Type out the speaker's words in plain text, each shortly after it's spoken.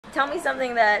Tell me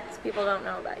something that people don't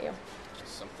know about you.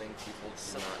 Something people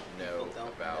do not know People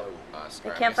don't about know. us. They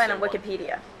Alright, can't I'm find on gonna say Wikipedia.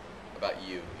 one about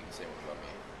you. You can say one about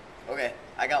me. Okay,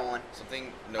 I got one.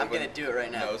 Something I'm nobody gonna do it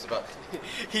right now. knows about.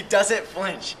 He doesn't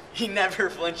flinch. He never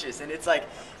flinches, and it's like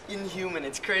inhuman.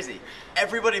 It's crazy.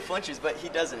 Everybody flinches, but he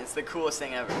doesn't. It's the coolest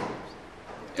thing ever.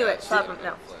 Do Yeah, it. Slap Steven him.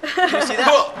 No. didn't flinch. Did you see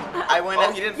that? I went Oh,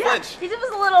 in. he didn't Yeah, flinch. he just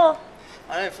was a little.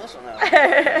 I didn't flinch on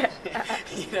that one.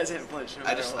 He doesn't flinch. No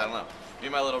I matter what. don't know. Me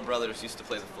and my little brothers used to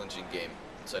play the flinching game,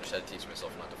 so I just had to teach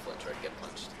myself not to flinch or I'd get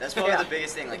punched. That's probably Yeah. the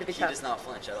biggest thing. Like It'd be he tough. does not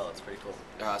flinch at all. It's pretty cool.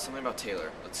 Something about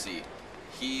Taylor. Let's see.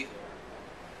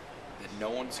 That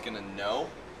no one's gonna know.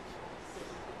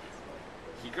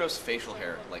 He grows facial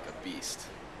hair like a beast.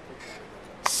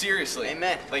 Seriously.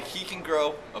 Amen. Like he can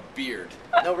grow a beard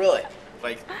No, really.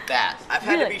 like that. I've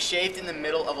had to Really? be shaved in the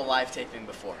middle of a live taping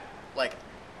before. Like,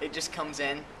 it just comes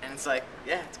in and it's like,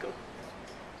 yeah, it's cool.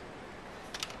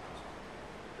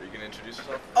 Are you gonna introduce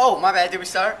yourself? Oh, my bad. Did we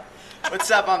start?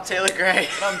 What's up? I'm Taylor Gray.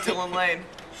 I'm Dylan Lane,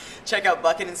 Check out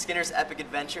Bucket and Skinner's Epic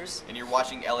Adventures. and you're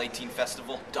watching LA Teen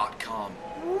Festival.com.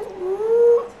 Ooh.